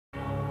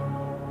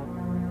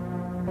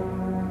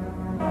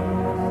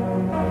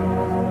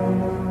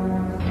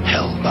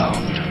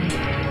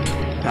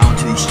Bound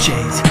to these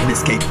chains,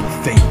 inescapable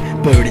fate.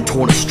 Buried and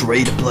torn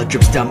astray, the blood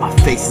drips down my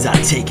face as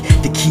I take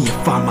the key to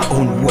find my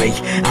own way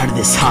out of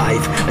this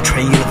hive. A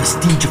triangular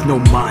vestige of no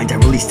mind, I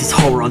release this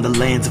horror on the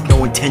lands of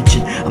no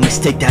intention. A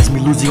mistake that has me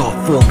losing all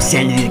form,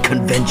 sanity and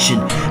convention.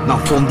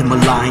 Malformed and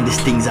maligned, this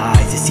thing's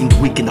eyes, it seemed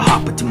weak in the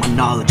heart, but to my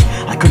knowledge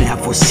I couldn't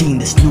have foreseen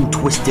this new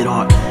twisted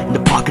art. In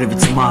the pocket of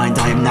its mind,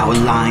 I am now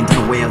aligned,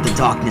 unaware of the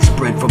darkness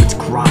bred from its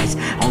cries.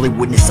 I only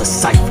witness a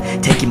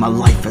scythe taking my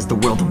life as the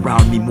world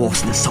around me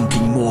morphs into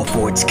something more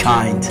for its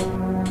kind.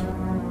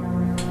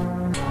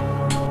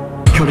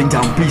 Cutting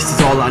down beasts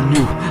is all I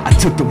knew. I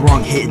took the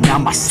wrong hit and now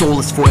my soul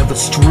is forever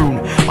strewn,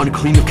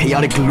 unclean of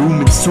chaotic gloom,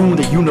 and soon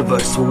the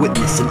universe will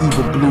witness an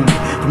evil bloom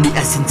from the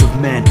essence of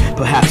man.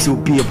 Perhaps it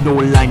will be of no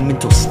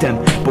alignmental stem,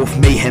 both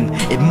mayhem,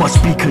 it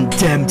must be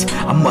condemned.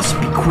 I must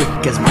be quick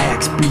as my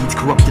axe bleeds,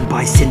 corrupted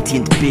by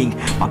sentient being.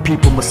 My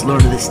people must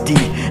learn of this deed,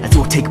 as it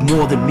will take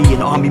more than me,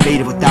 an army made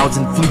of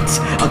 1,000 fleets,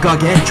 a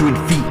gargantuan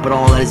feat. But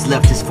all that is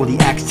left is for the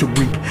axe to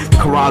reap. The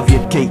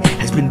Karavian gate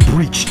has been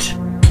breached,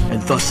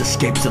 and thus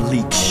escapes a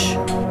leech.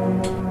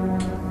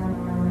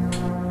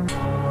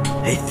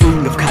 A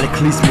thing of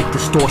cataclysmic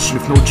distortion,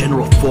 with no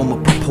general form or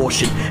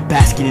proportion,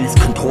 basking in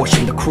its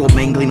contortion. The cruel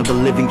mangling of the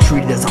living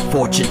treated as a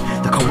fortune.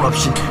 The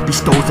corruption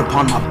bestows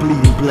upon my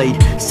bleeding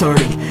blade,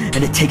 certain,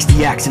 and it takes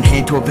the axe in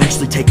hand to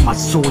eventually take my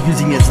soul,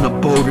 using it as an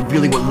abode,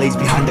 revealing what lays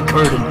behind the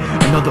curtain.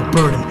 Another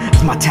burden,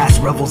 as my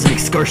task revels in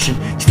excursion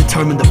to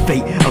determine the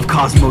fate of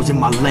cosmos in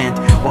my land,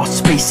 while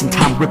space and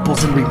time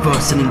ripples in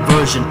reverse and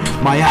inversion.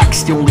 My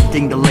axe, the only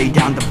thing to lay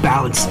down the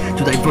balance,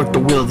 to divert the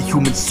will of the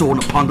human soul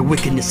upon the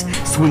wickedness,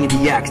 swinging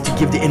the axe to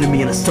give the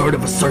enemy an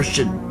assertive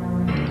assertion.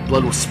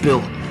 Blood will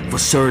spill, for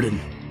certain.